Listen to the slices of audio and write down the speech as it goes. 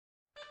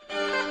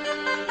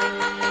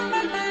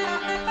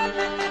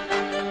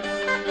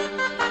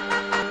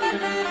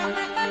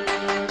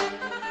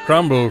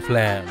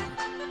Crumbleflan,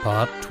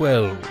 Part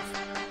 12.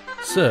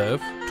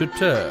 Serf to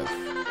Turf.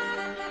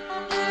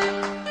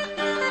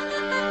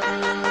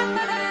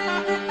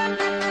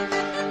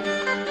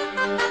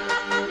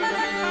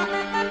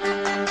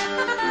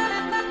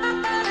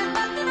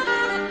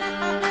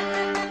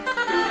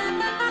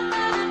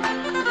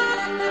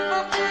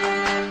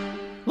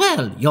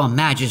 Well, your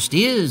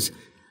majesties,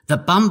 the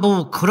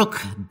Bumble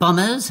Crook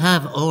bombers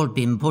have all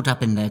been put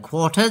up in their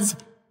quarters,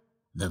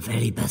 the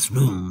very best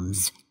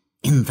rooms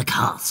in the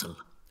castle.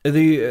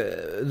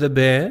 The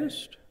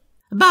best?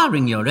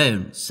 Barring your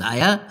own,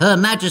 sire, her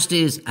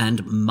majesty's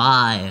and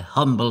my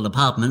humble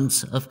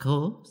apartments, of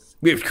course.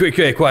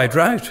 Quite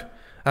right.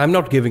 I'm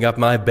not giving up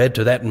my bed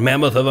to that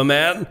mammoth of a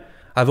man.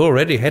 I've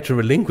already had to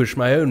relinquish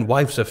my own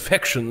wife's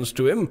affections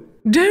to him.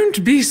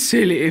 Don't be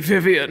silly,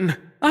 Vivian.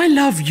 I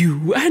love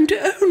you, and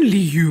only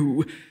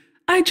you.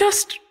 I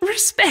just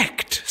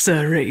respect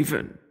Sir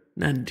Raven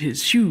and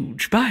his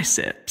huge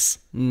biceps.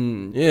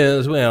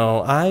 Yes,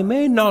 well, I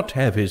may not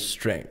have his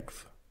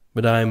strength,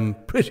 but I'm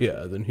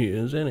prettier than he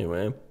is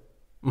anyway.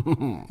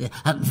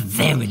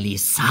 Verily,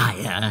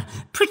 sire,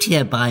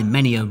 prettier by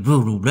many a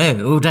rural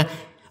road.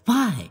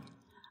 Why,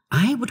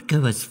 I would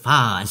go as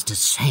far as to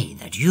say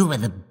that you are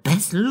the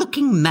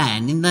best-looking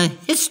man in the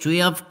history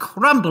of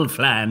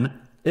Crumbleflan.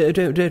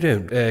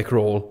 Don't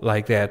crawl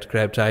like that,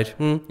 Crabtight.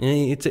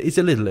 It's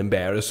a little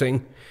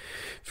embarrassing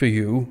for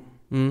you.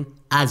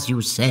 As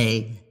you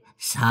say,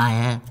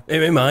 sire.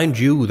 Mind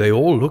you, they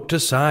all looked a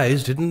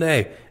size, didn't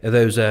they?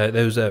 Those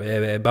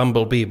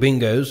bumblebee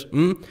bingos.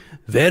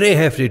 Very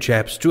hefty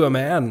chaps to a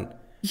man.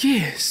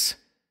 Yes,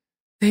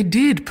 they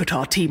did put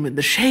our team in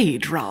the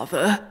shade,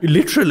 rather.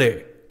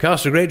 Literally.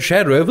 Cast a great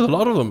shadow over the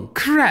lot of them.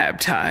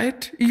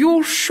 Crabtight,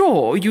 you're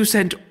sure you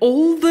sent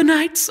all the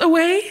knights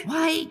away?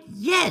 Why,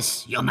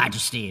 yes, your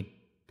majesty.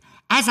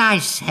 As I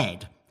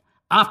said,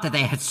 after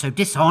they had so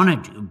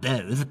dishonoured you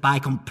both by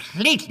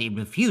completely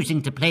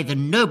refusing to play the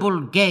noble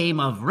game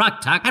of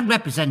Ruktuck and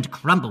represent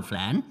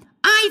Crumbleflan,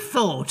 I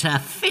thought a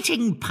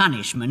fitting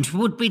punishment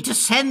would be to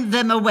send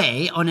them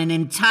away on an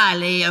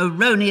entirely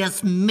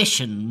erroneous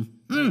mission.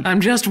 I'm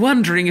just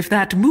wondering if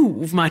that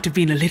move might have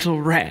been a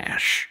little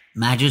rash.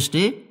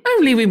 Majesty?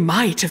 Only we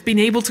might have been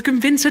able to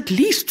convince at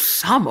least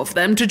some of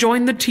them to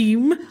join the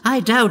team. I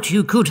doubt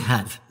you could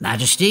have,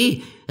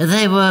 Majesty.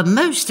 They were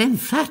most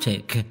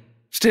emphatic.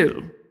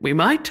 Still, we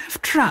might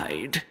have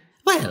tried.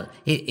 Well,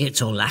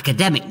 it's all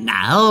academic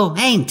now,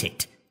 ain't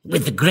it?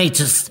 With the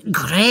greatest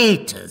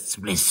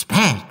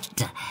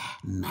respect,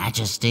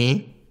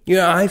 Majesty.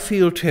 Yeah, I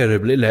feel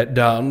terribly let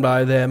down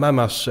by them, I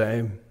must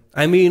say.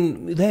 I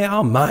mean, they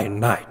are my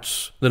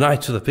knights. The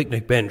knights of the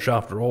picnic bench,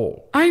 after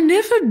all. I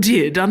never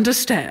did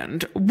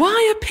understand.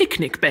 Why a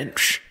picnic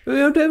bench?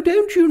 Well,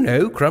 don't you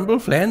know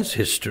Crumbleflan's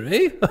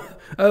history?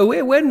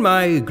 When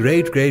my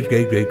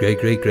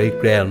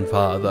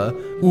great-great-great-great-great-great-great-grandfather,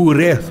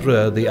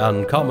 Urethra the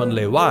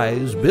Uncommonly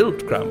Wise,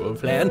 built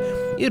Crumbleflan,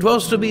 it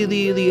was to be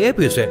the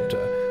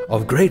epicentre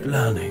of great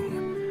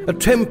learning, a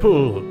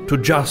temple to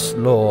just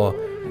law,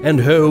 and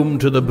home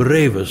to the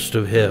bravest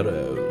of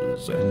heroes.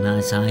 A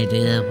nice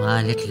idea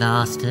while it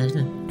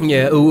lasted.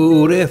 Yeah,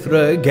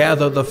 Urethra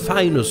gathered the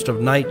finest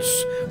of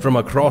knights from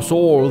across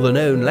all the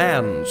known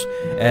lands,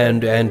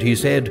 and he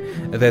said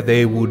that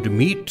they would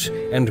meet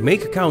and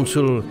make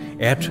council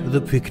at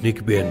the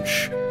picnic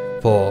bench.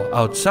 For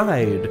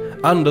outside,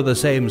 under the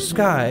same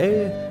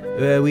sky,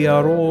 we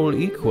are all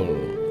equal.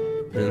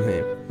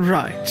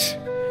 Right.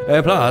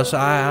 Plus,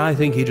 I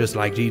think he just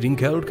liked eating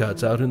cold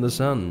cuts out in the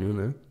sun, you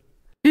know.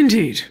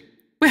 Indeed.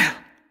 Well,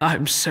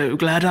 I'm so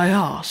glad I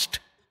asked.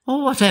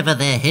 Whatever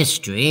their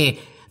history,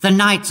 the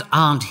knights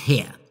aren't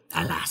here,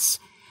 alas.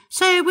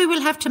 So we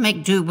will have to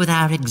make do with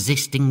our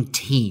existing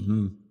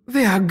team.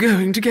 They are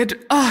going to get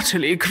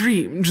utterly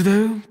creamed,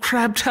 though,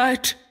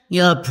 Crabtight.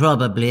 You're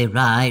probably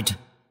right.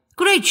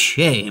 Great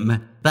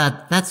shame,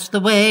 but that's the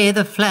way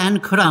the flan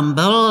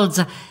crumbles,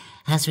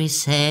 as we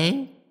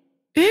say.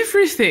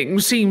 Everything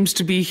seems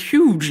to be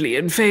hugely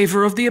in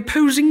favour of the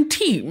opposing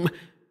team,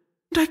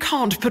 and I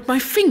can't put my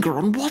finger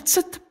on what's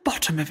at the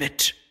bottom of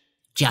it.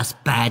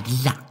 Just bad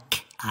luck,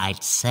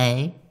 I'd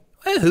say.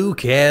 Well, who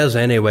cares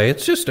anyway?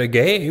 It's just a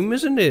game,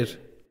 isn't it?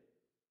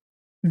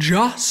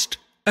 Just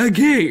a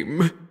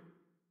game.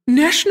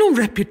 National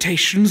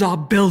reputations are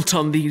built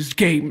on these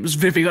games,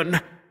 Vivian.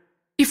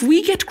 If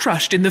we get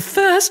crushed in the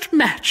first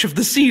match of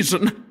the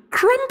season,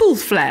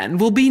 Crumbleflan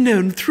will be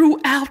known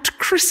throughout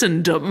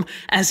Christendom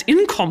as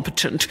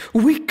incompetent,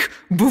 weak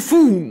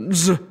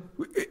buffoons.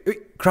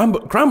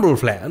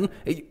 Crumbleflan?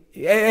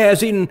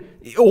 As in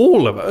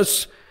all of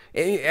us?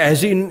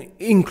 As in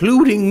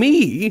including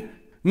me?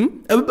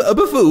 A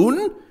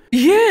buffoon?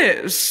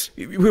 Yes.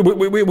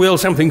 Well,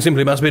 something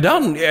simply must be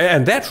done,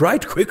 and that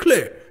right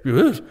quickly.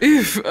 Yes.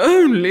 If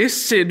only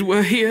Sid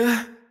were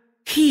here.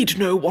 He'd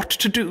know what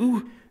to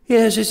do.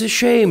 Yes, it's a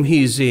shame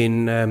he's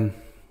in, no,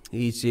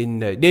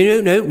 don't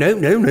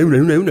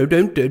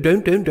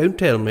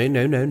tell me,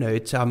 no,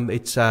 it's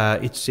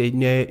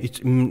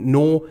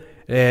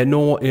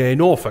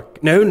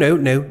Norfolk.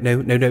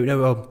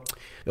 No,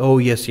 oh,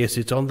 yes,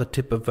 it's on the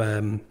tip of,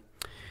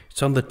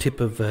 It's on the tip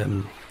of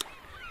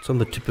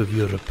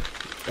Europe.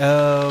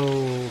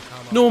 Oh,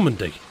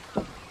 Normandy.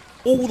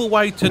 All the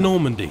way to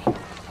Normandy.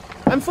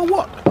 And for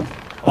what?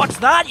 What's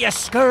that, you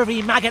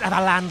scurvy maggot of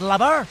a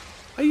landlubber?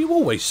 Are you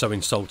always so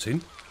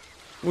insulting?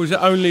 Or is it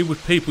only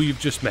with people you've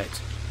just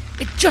met?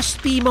 It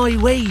just be my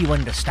way, you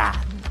understand.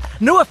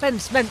 No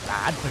offence meant,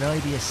 lad, but I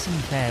be a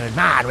seafaring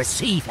man with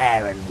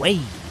seafaring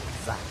ways.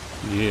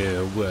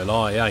 Yeah, well,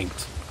 I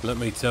ain't. Let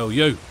me tell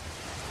you.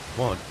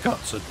 My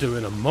guts are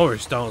doing a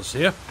Morris dance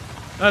here,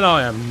 and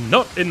I am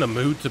not in the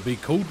mood to be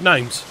called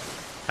names,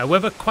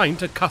 however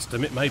quaint a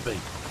custom it may be.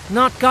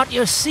 Not got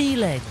your sea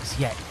legs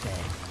yet, then,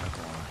 my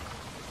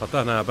boy? I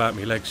don't know about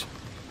me legs,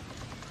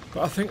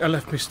 but I think I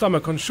left my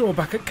stomach on shore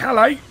back at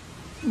Calais.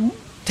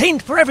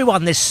 Tain't for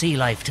everyone, this sea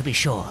life, to be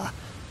sure.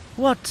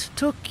 What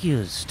took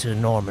yous to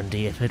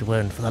Normandy if it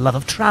weren't for the love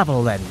of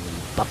travel, then,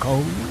 bucko?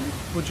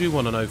 What do you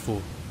want to know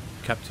for,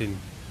 Captain...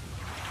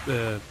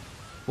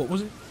 what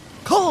was it?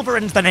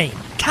 Culverin's the name,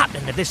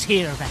 captain of this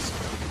here vessel.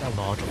 Well,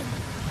 Maudlin,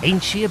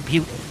 ain't she a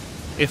beauty?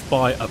 If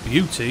by a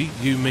beauty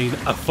you mean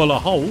a full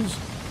of holes,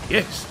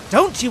 yes.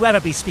 Don't you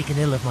ever be speaking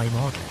ill of my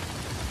Maudlin,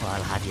 or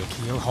I'll have you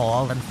keel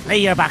hauled and flay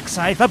your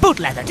backside for boot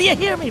leather. Do you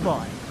hear me,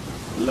 boy?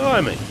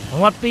 Blimey.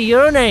 What be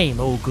your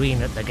name, old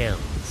green at the gills?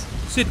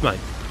 Sid,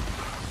 mate.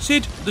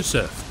 Sid the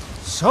Serf.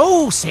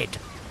 So, Sid,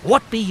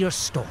 what be your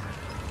story?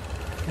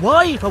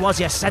 Why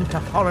was you sent to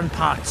foreign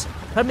parts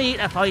for me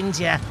to find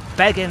you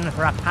begging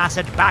for a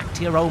passage back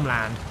to your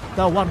homeland,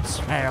 the once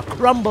fair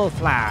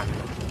Crumbleflan,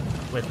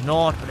 with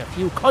naught but a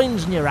few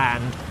coins in your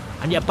hand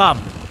and your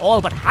bum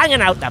all but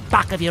hanging out the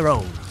back of your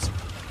roads?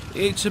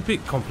 It's a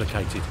bit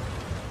complicated.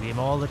 Been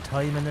all the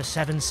time in the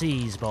seven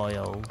seas,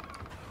 boyo.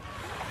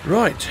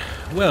 Right,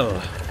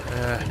 well,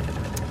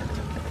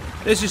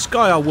 there's this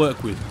guy I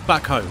work with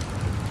back home.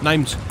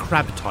 Name's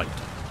Crabtight.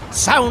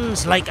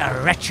 Sounds like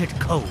a wretched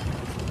cove.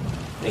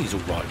 He's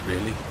alright,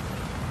 really.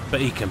 But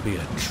he can be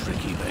a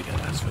tricky beggar,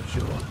 that's for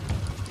sure.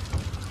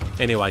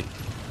 Anyway,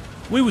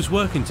 we was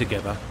working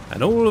together,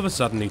 and all of a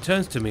sudden he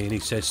turns to me and he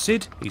says,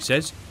 Sid, he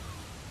says,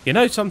 you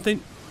know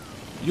something?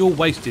 You're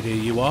wasted here,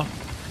 you are.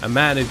 A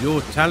man of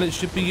your talent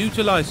should be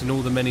utilising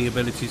all the many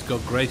abilities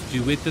God graced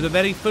you with to the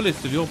very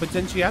fullest of your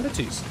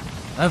potentialities.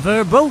 A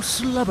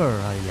verbose lubber,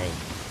 I lay.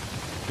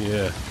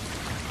 Yeah.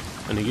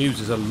 And he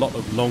uses a lot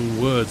of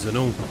long words and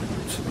all.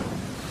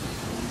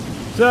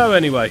 So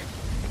anyway,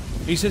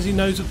 he says he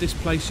knows of this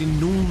place in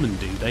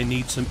Normandy they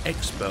need some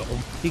expert on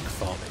pig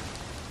farming.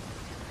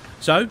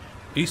 So,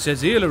 he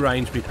says he'll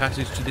arrange me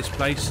passage to this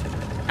place,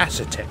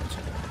 Assetect.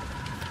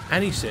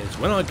 And he says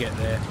when I get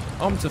there,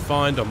 I'm to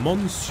find a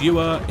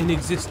monsieur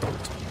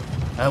inexistant.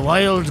 A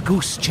wild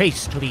goose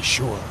chase, to be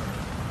sure.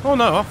 Oh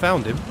no, I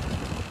found him.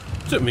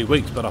 Took me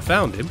weeks, but I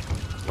found him.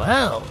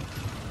 Well,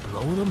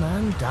 blow the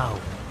man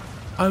down.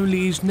 Only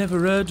he's never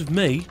heard of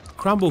me,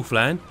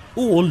 Crumbleflan,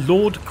 or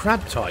Lord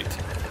Crabtight.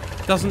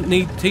 Doesn't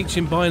need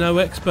teaching by no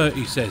expert,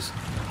 he says.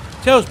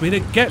 Tells me to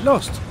get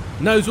lost.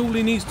 Knows all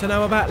he needs to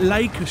know about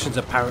lay cushions,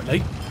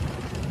 apparently.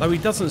 Though he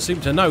doesn't seem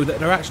to know that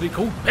they're actually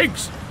called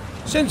pigs.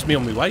 Sends me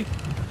on my way.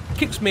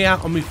 Kicks me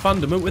out on my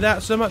fundament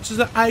without so much as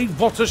a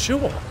what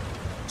ashore.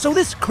 So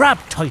this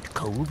crab-tight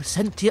cove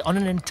sent you on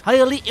an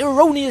entirely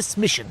erroneous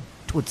mission,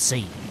 'twould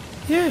seem.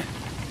 Yeah.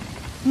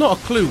 Not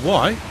a clue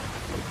why.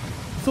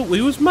 Thought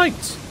we was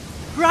mates.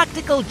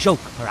 Practical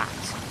joke,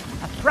 perhaps.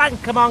 A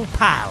prank among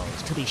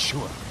pals, to be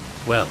sure.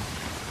 Well,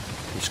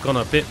 it's gone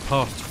a bit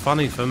past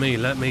funny for me,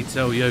 let me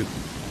tell you.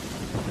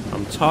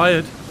 I'm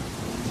tired,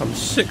 I'm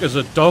sick as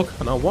a dog,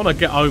 and I want to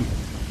get home.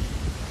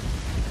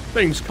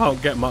 Things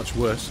can't get much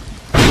worse.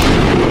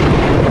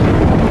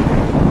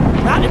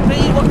 That'd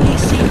be what we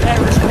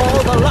seafarers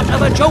call the luck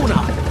of a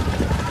Jonah.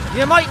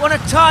 You might want to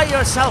tie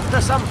yourself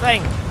to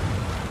something.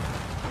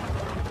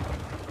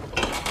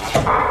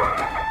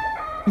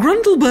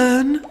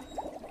 Grundleburn!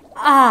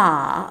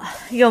 Ah,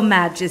 Your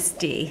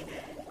Majesty.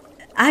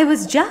 I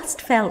was just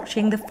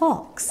felching the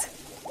fox.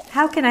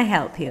 How can I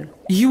help you?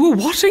 You were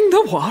watting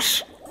the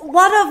what?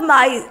 One of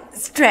my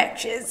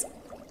stretches.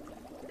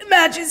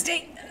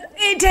 Majesty,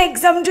 it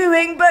takes some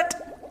doing, but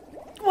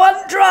one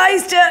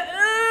tries to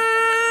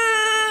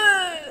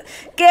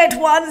get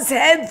one's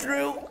head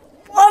through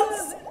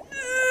one's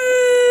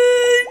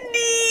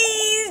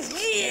knees.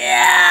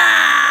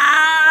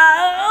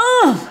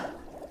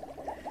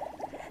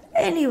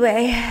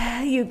 Anyway,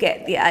 you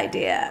get the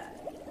idea.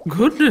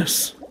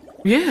 Goodness.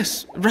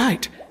 Yes,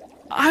 right.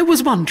 I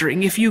was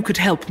wondering if you could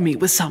help me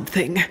with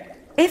something.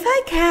 If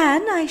I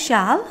can, I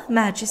shall,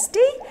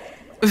 Majesty.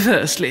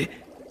 Firstly,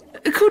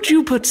 could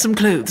you put some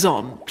clothes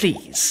on,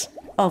 please?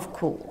 Of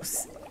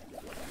course.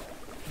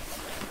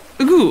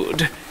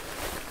 Good.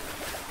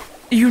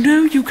 You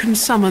know you can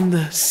summon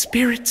the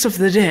spirits of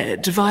the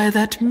dead via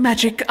that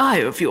magic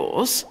eye of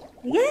yours?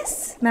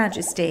 Yes,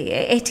 Majesty.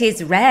 It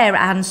is rare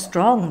and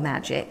strong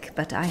magic,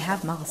 but I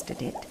have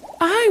mastered it.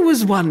 I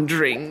was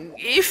wondering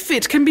if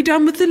it can be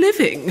done with the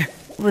living.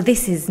 Well,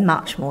 this is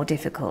much more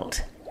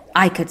difficult.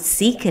 I could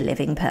seek a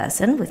living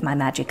person with my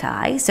magic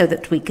eye so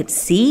that we could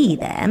see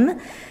them.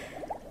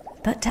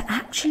 But to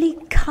actually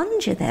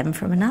conjure them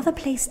from another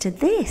place to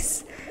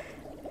this,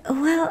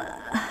 well,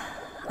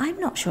 I'm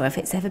not sure if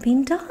it's ever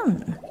been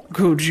done.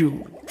 Could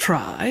you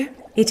try?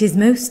 It is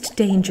most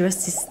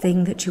dangerous, this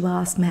thing that you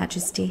ask,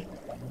 Majesty.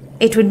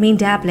 It would mean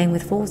dabbling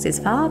with forces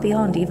far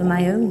beyond even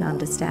my own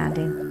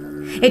understanding.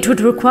 It would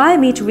require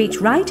me to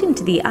reach right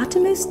into the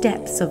uttermost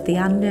depths of the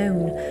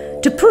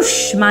unknown, to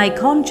push my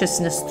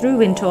consciousness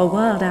through into a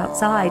world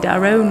outside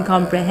our own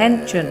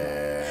comprehension,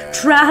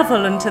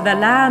 travel into the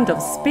land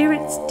of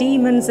spirits,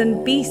 demons,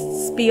 and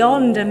beasts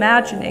beyond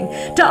imagining,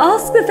 to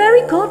ask the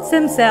very gods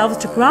themselves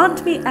to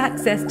grant me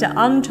access to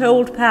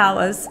untold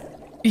powers.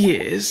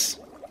 Yes,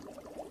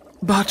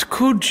 but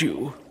could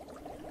you?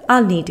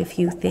 I'll need a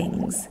few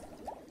things.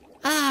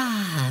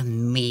 Ah,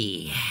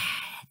 me.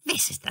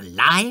 This is the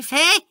life,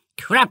 eh?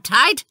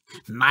 Crabtide,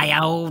 my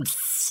old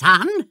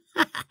son.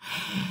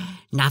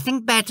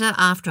 Nothing better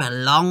after a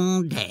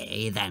long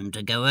day than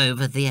to go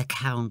over the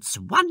accounts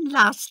one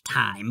last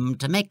time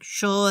to make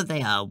sure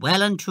they are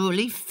well and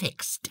truly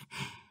fixed,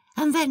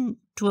 and then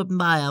to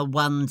admire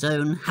one's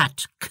own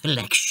hat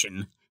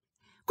collection.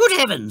 Good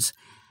heavens,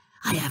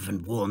 I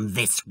haven't worn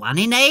this one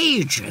in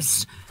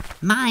ages.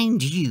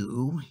 Mind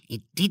you,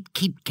 it did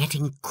keep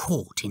getting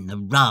caught in the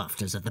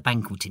rafters of the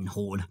banqueting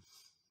hall.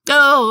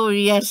 Oh,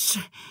 yes,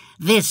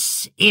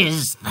 this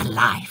is the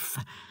life.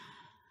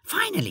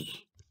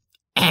 Finally,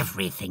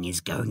 everything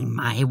is going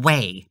my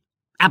way.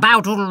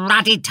 About all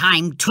ruddy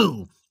time,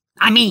 too.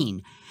 I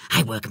mean,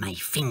 I work my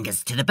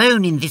fingers to the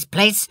bone in this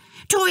place,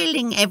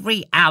 toiling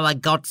every hour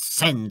God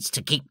sends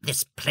to keep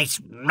this place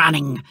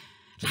running,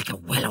 like a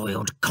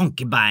well-oiled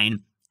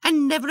concubine,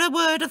 and never a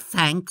word of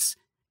thanks.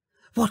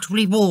 What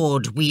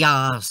reward, we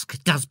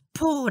ask, does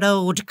poor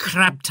old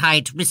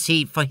Crabtide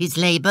receive for his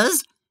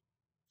labours?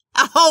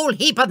 A whole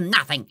heap of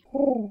nothing.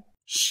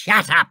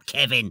 Shut up,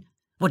 Kevin.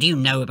 What do you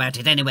know about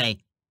it anyway?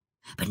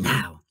 But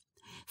now,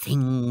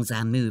 things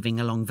are moving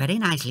along very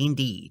nicely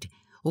indeed.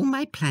 All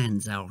my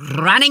plans are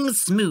running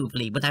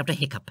smoothly without a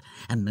hiccup,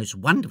 and most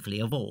wonderfully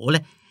of all,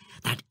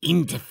 that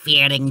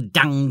interfering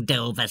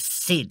dung-delver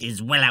Sid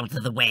is well out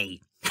of the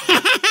way.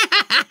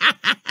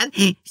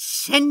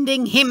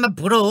 Sending him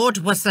abroad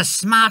was the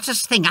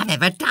smartest thing I've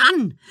ever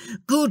done.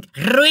 Good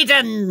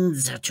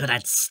riddance to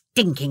that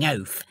stinking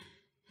oaf.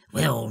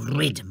 Well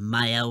rid,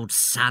 my old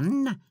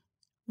son.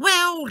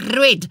 Well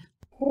rid.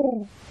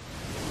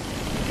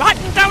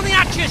 Batten down the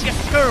hatches, you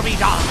scurvy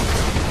dogs!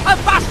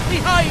 Avast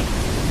behind!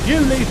 You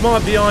leave my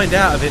behind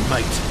out of it,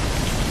 mate.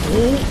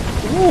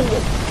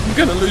 I'm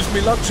going to lose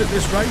me lunch at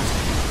this rate.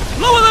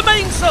 Lower the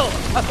mainsail!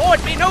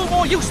 Afford me no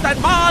more use than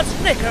Ma's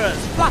knickers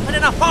flapping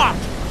in a fart!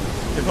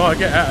 If I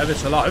get out of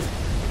this alive,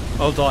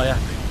 I'll die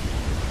happy.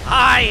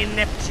 Aye,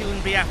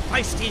 Neptune be a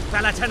feisty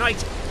fella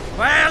tonight.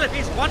 Well, if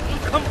he's wanting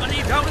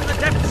company down in the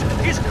depths,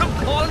 he's come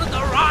calling at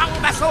the wrong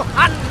vessel,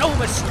 and no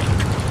mistake.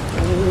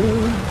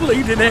 Oh,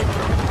 bleeding neck.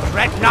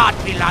 Fret not,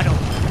 me laddo.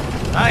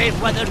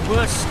 I've weathered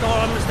worse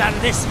storms than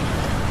this.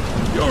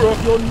 You're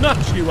off your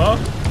nuts, you are.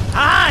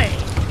 Aye,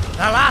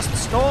 the last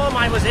storm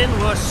I was in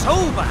was so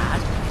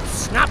bad, it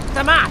snapped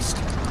the mast.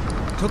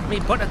 Took me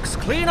buttocks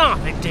clean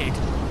off, it did.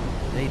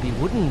 They be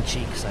wooden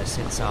cheeks I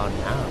sits on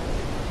now.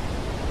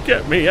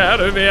 Get me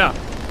out of here.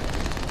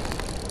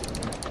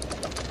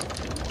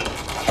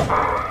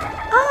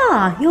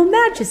 Ah, your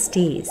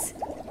Majesties.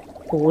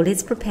 All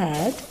is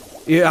prepared.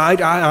 Yeah,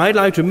 I'd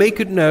like to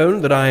make it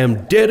known that I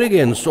am dead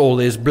against all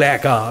this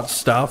black arts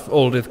stuff,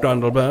 Aldith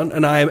Grundleburn,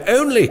 and I am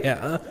only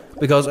here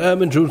because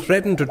Ermintrude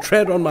threatened to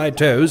tread on my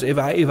toes if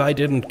I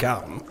didn't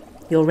come.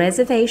 Your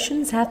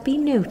reservations have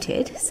been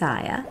noted,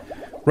 sire.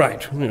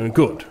 Right,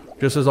 good.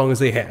 Just as long as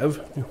they have.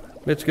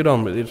 Let's get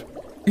on with it.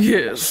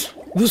 Yes.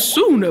 The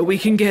sooner we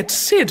can get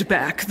Sid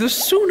back, the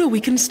sooner we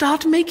can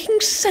start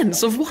making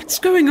sense of what's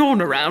going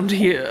on around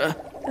here.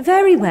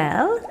 Very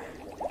well.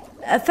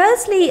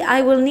 Firstly,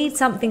 I will need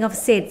something of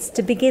Sid's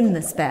to begin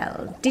the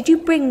spell. Did you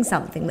bring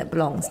something that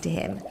belongs to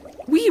him?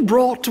 We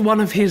brought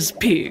one of his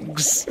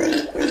pigs.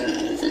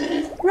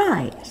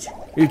 Right.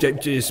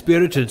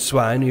 Spirited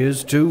swine he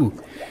is too.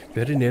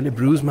 Very nearly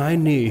bruised my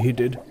knee, he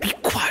did. Be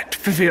quiet,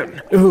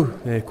 Vivian. Oh,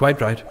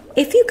 quite right.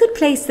 If you could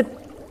place the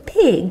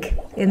pig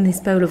in this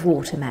bowl of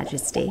water,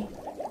 Majesty.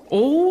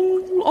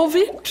 All of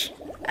it?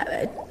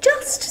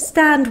 Just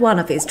stand one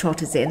of his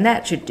trotters in,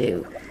 that should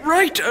do.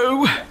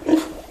 Righto.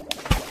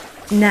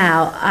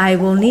 Now, I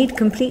will need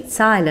complete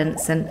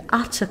silence and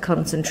utter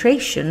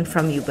concentration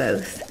from you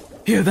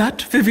both. Hear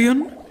that,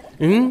 Vivian?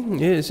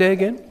 Yeah, say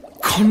again?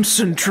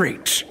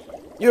 Concentrate.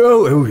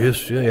 Oh,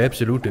 yes, yeah,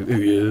 absolutely. Oh,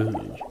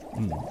 yes.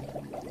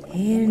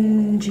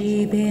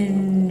 Ingy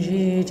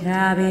bingy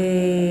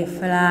tabby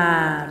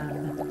flam.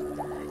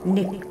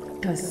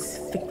 Nictus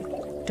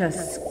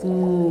fictus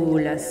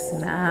sculus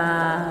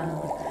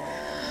mam.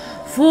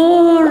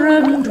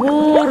 Forum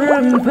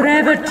torum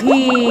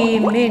brevity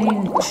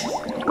mint.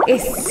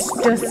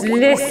 Istus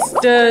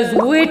listus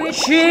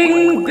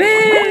witching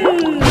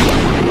bin.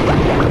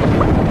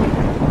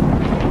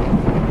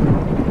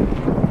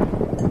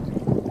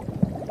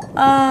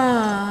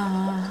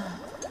 Ah.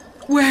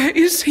 Where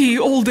is he,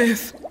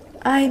 Aldith?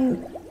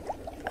 I'm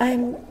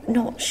I'm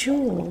not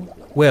sure.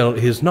 Well,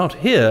 he's not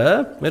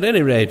here, at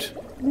any rate.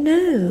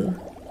 No.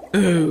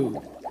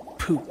 Oh,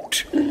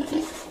 poot.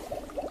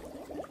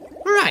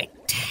 Right.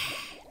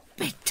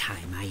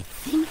 Bedtime, I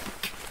think.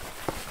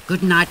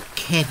 Good night,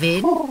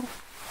 Kevin.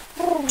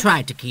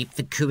 Try to keep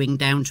the cooing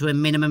down to a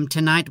minimum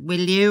tonight,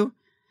 will you?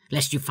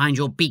 Lest you find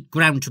your beak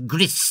ground to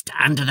grist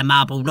under the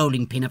marble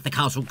rolling pin of the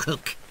castle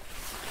cook.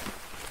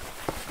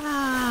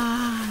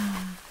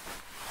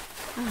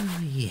 Oh,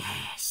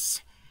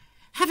 yes.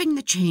 Having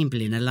the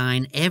Chamberlain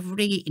align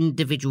every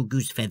individual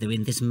goose feather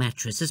in this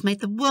mattress has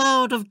made the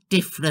world of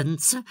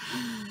difference.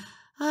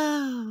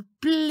 Oh,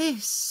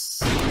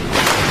 bliss.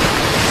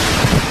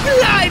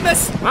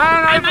 Limus!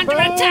 I'm under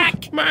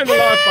attack! Man, the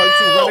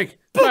lifeboat's already.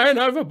 Man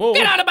overboard.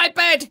 Get out of my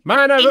bed!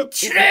 Man over...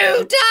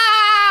 Intruder!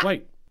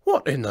 Wait,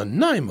 what in the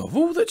name of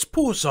all that's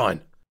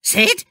porcine?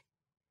 Sid?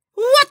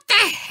 What the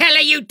hell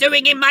are you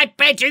doing in my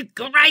bed, you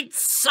great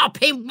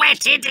soppy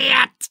wet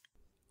idiot?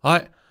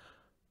 I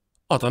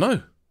don't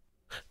know.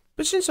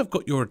 But since I've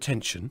got your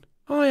attention,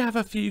 I have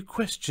a few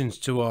questions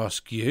to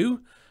ask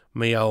you,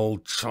 me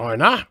old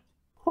China.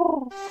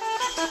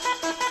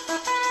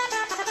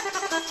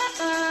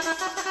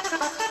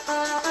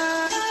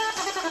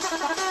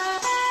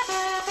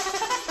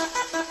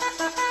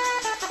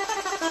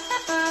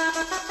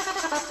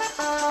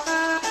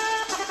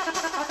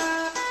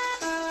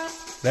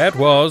 That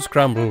was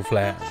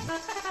Crumbleflan,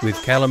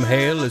 with Callum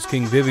Hale as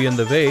King Vivian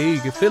the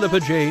Vague, Philippa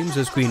James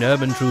as Queen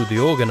Ermintrude the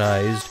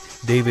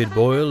Organised, David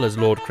Boyle as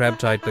Lord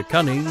Crabtight the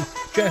Cunning,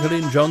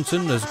 Jacqueline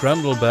Johnson as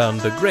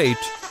Crumbleflan the Great,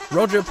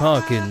 Roger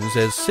Parkins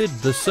as Sid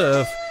the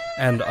Serf,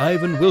 and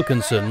Ivan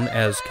Wilkinson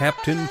as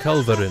Captain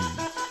Culverin.